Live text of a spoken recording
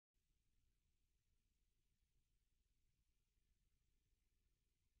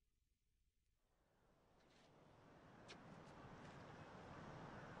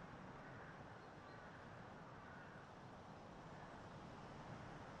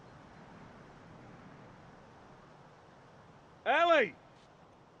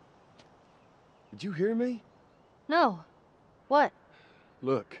Did you hear me? No. What?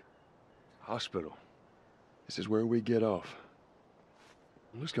 Look. Hospital. This is where we get off.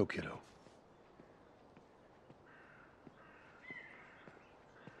 Let's go, kiddo.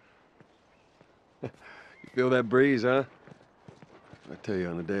 You feel that breeze, huh? I tell you,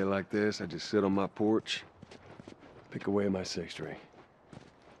 on a day like this, I just sit on my porch, pick away at my six string.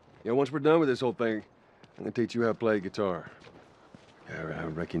 Yeah, once we're done with this whole thing, I'm gonna teach you how to play guitar. Yeah, I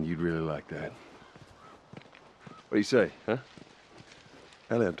reckon you'd really like that. What do you say, huh?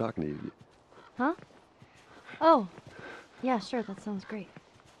 Ellie, I'm talking to you. Huh? Oh. Yeah, sure, that sounds great.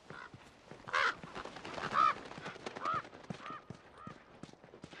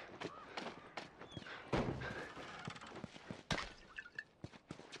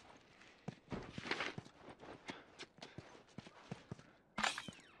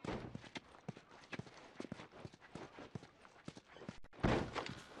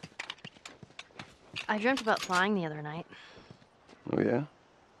 I dreamt about flying the other night. Oh, yeah?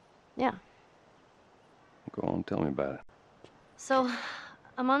 Yeah. Go on, tell me about it. So,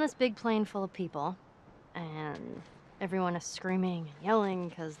 I'm on this big plane full of people, and everyone is screaming and yelling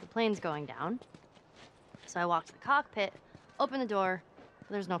because the plane's going down. So I walk to the cockpit, open the door,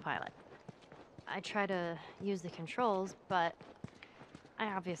 there's no pilot. I try to use the controls, but I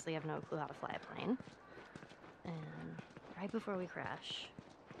obviously have no clue how to fly a plane. And right before we crash,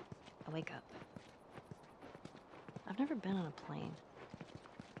 I wake up. I've never been on a plane.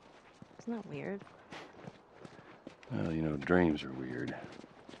 Isn't that weird? Well, you know, dreams are weird.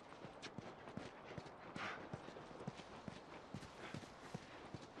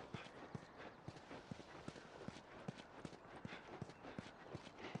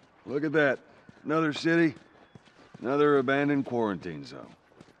 Look at that. Another city, another abandoned quarantine zone.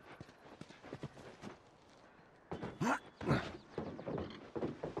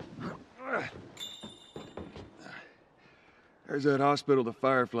 There's that hospital the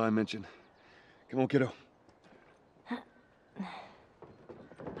Firefly mentioned. Come on, kiddo.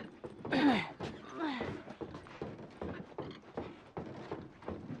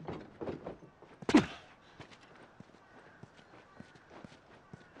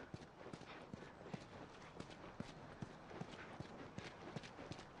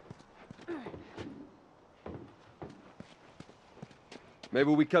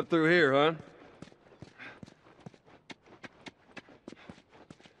 Maybe we cut through here, huh?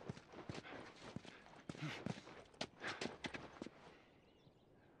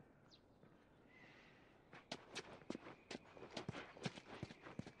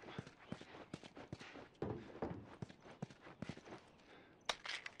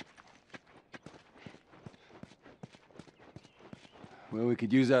 Well, we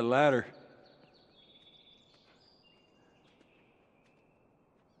could use that ladder.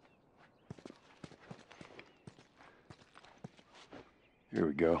 Here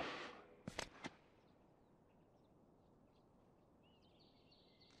we go.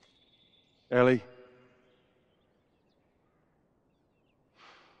 Ellie?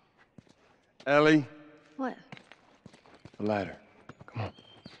 Ellie? What? The ladder. Come on.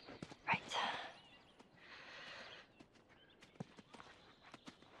 Right.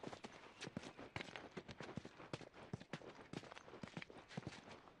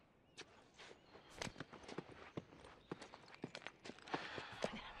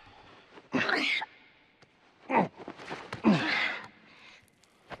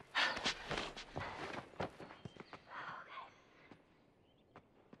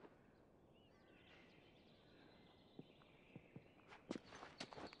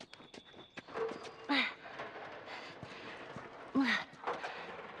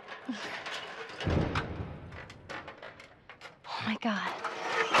 Oh my God.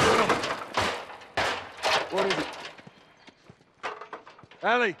 What is it?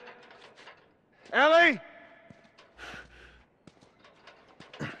 Ellie! Ellie!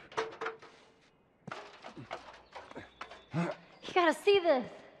 You gotta see this.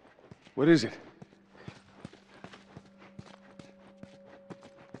 What is it?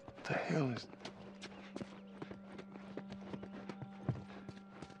 What the hell is...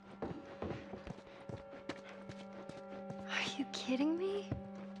 Are you kidding me?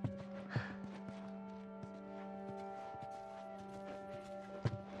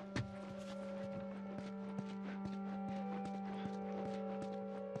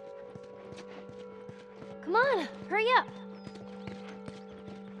 Come on, hurry up.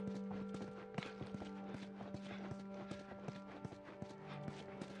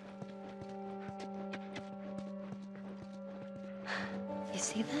 You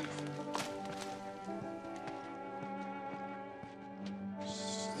see this?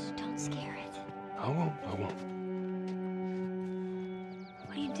 Shh, don't scare it. I won't.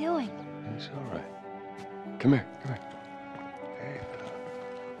 What are you doing? It's all right. Come here, come here. Hey,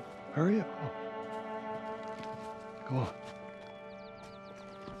 hurry up. Come on.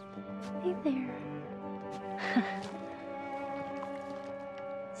 Hey there.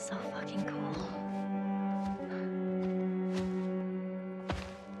 So fucking cool.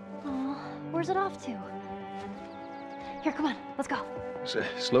 Oh, where's it off to? Here, come on, let's go.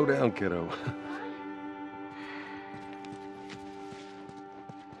 Slow down, kiddo.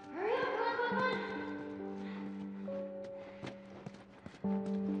 Hurry up, come on.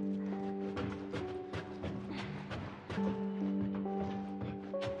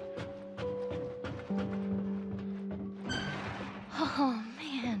 Oh,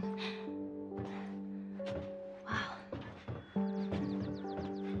 man. Wow.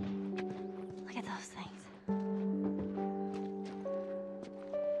 Look at those things.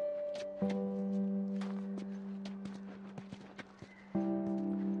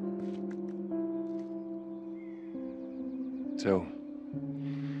 So,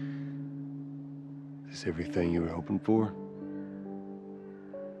 is this everything you were hoping for?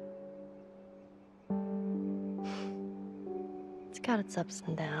 It's got its ups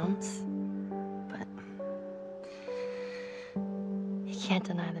and downs, but you can't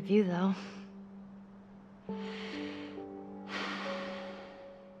deny the view, though.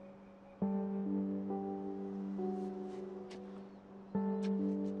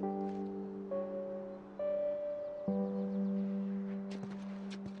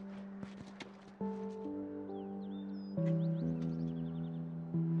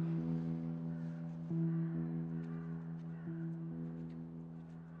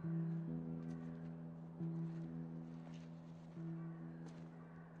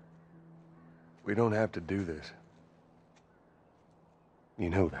 We don't have to do this. You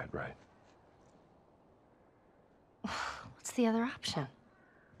know that, right? What's the other option?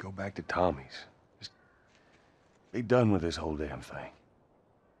 Go back to Tommy's. Just be done with this whole damn thing.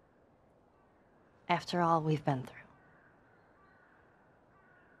 After all we've been through.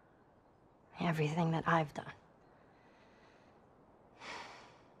 Everything that I've done.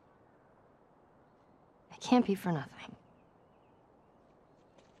 It can't be for nothing.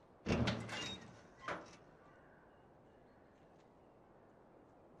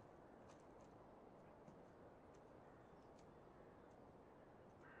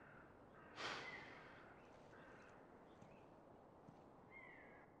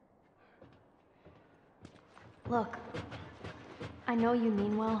 Look, I know you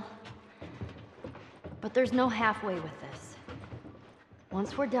mean well, but there's no halfway with this.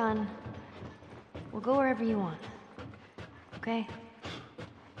 Once we're done, we'll go wherever you want, okay?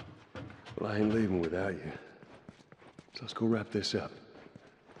 Well, I ain't leaving without you. So let's go wrap this up.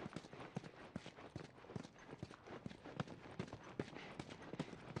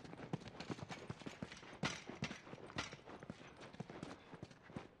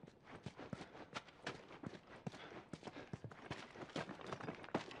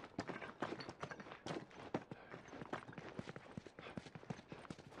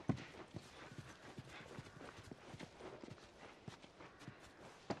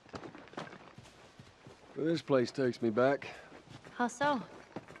 Well, this place takes me back. How so?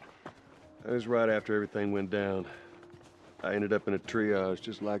 That was right after everything went down. I ended up in a triage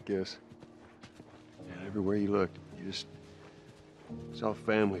just like this. And everywhere you looked, you just saw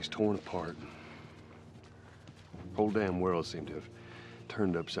families torn apart. The whole damn world seemed to have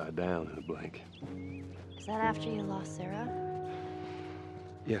turned upside down in a blink. Is that after you lost Sarah?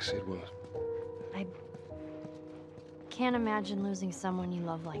 Yes, it was. I can't imagine losing someone you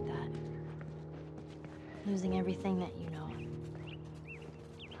love like that. Losing everything that you know.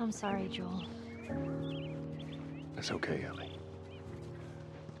 I'm sorry, Joel. That's okay, Ellie.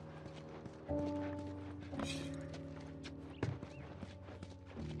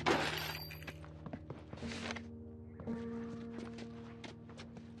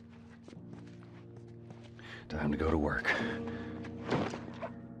 Time to go to work.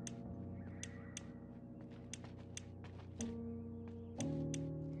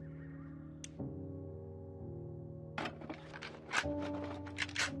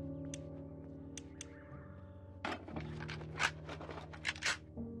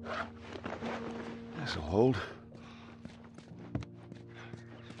 This'll hold.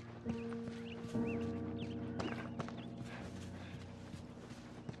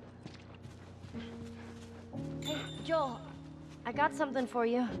 Hey, Joel, I got something for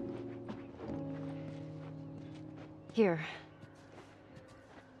you. Here.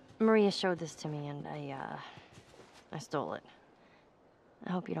 Maria showed this to me and I stole it.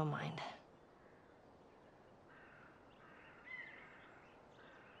 I hope you don't mind.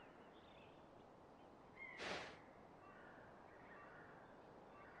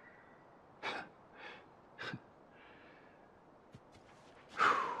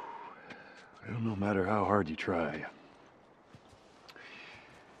 No matter how hard you try,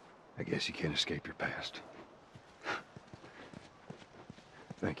 I guess you can't escape your past.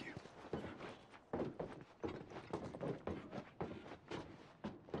 Thank you.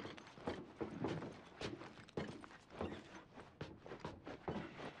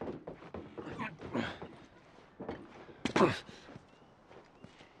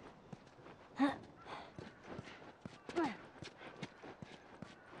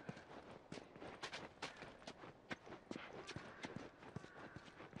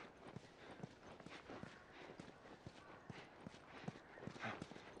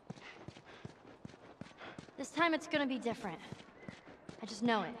 This time it's gonna be different. I just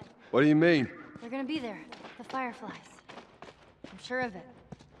know it. What do you mean? They're gonna be there. The Fireflies. I'm sure of it.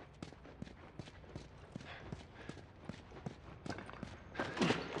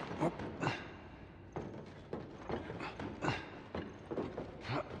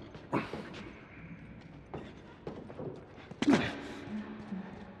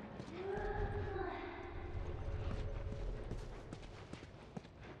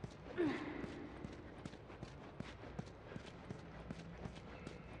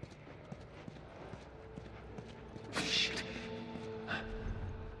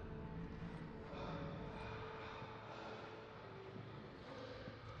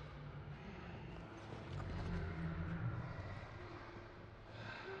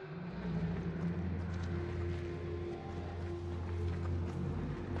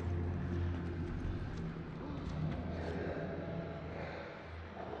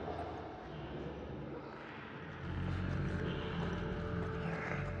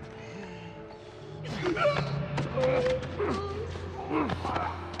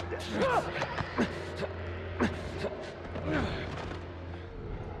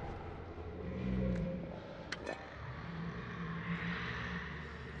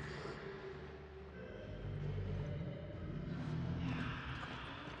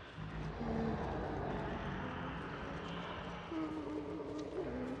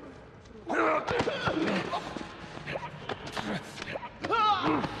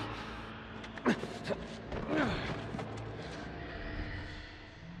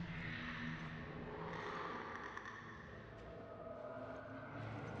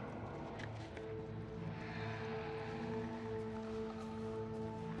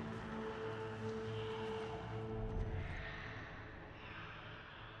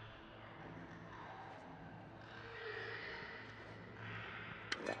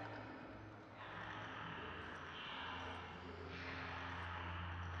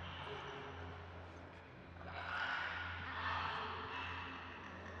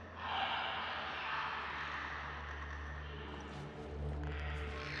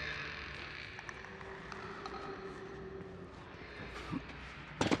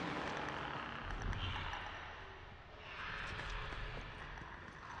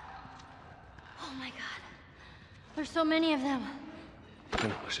 Oh my god. There's so many of them.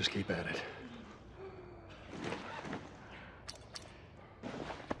 Let's just keep at it.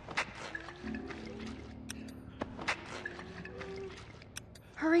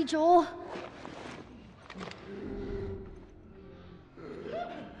 Hurry, Joel.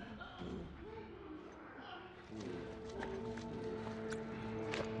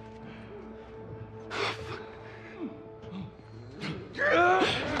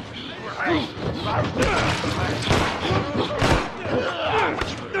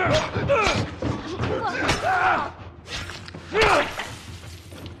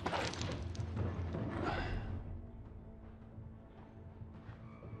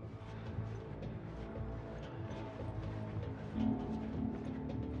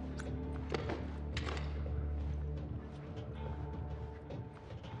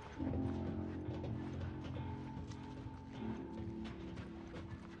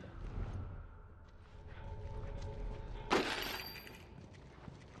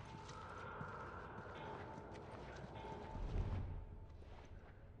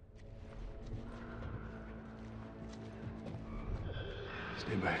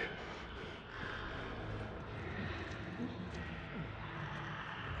 Stay back.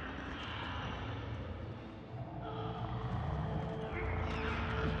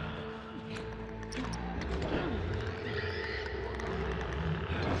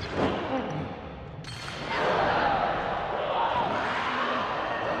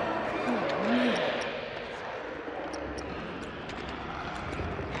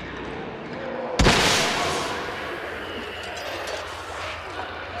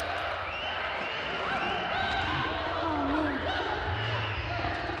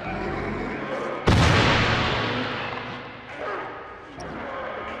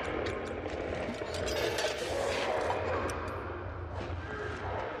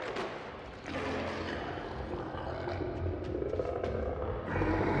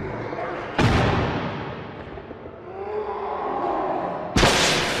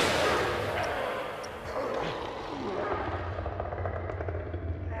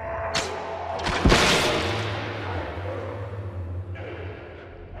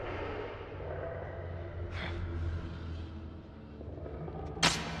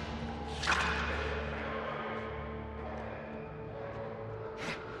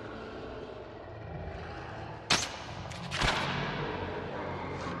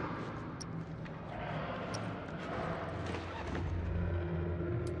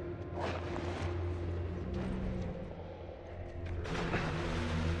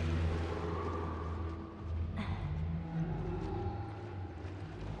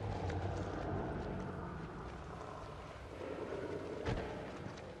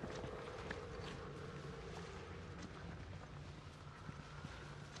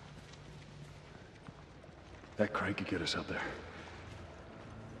 That crate could get us up there.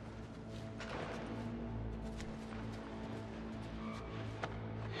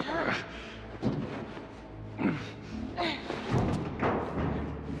 Okay.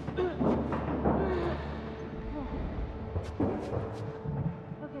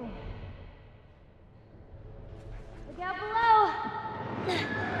 Look out below!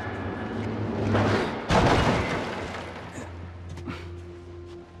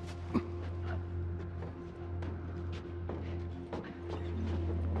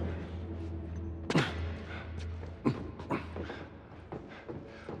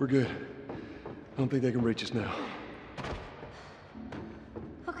 We're good. I don't think they can reach us now.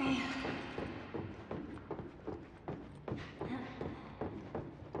 Okay.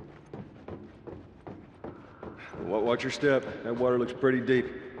 Watch your step. That water looks pretty deep.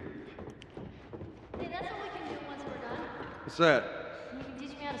 Hey, that's what we can do once we're done. What's that? You can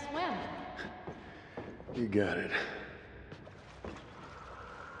teach me how to swim. You got it.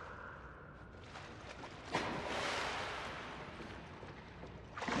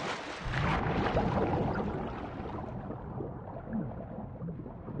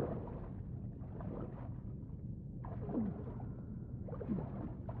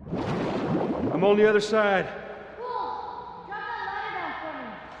 I'm on the other side. Cool. Drop that ladder down for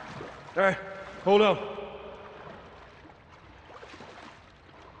me. All right, hold on.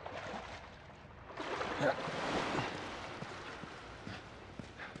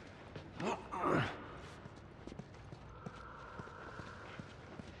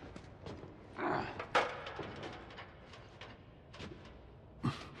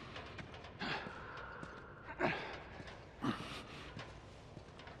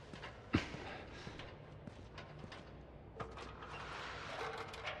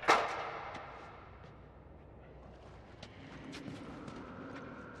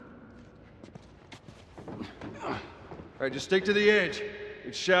 All right, just stick to the edge.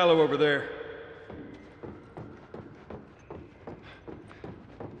 It's shallow over there.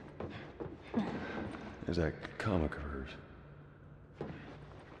 There's that comic of hers.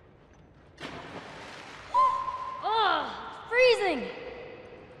 Oh, freezing!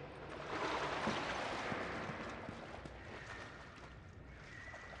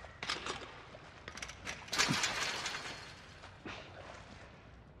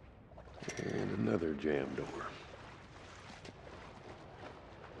 And another jam door.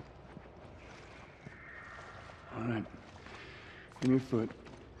 All right. Give me a foot.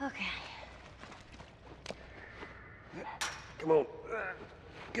 Okay. Come on.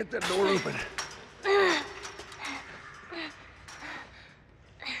 Get that door open.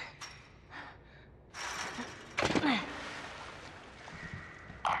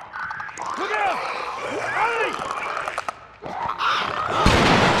 Look out! Ellie!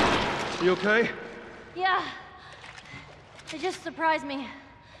 You okay? Yeah. It just surprised me.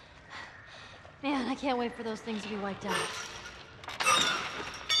 Man, I can't wait for those things to be wiped out.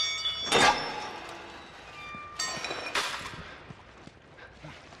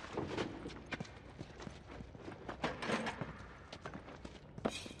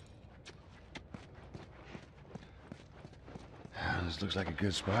 This looks like a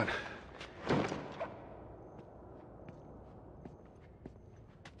good spot.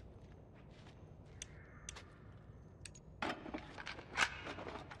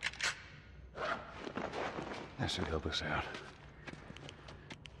 That should help us out.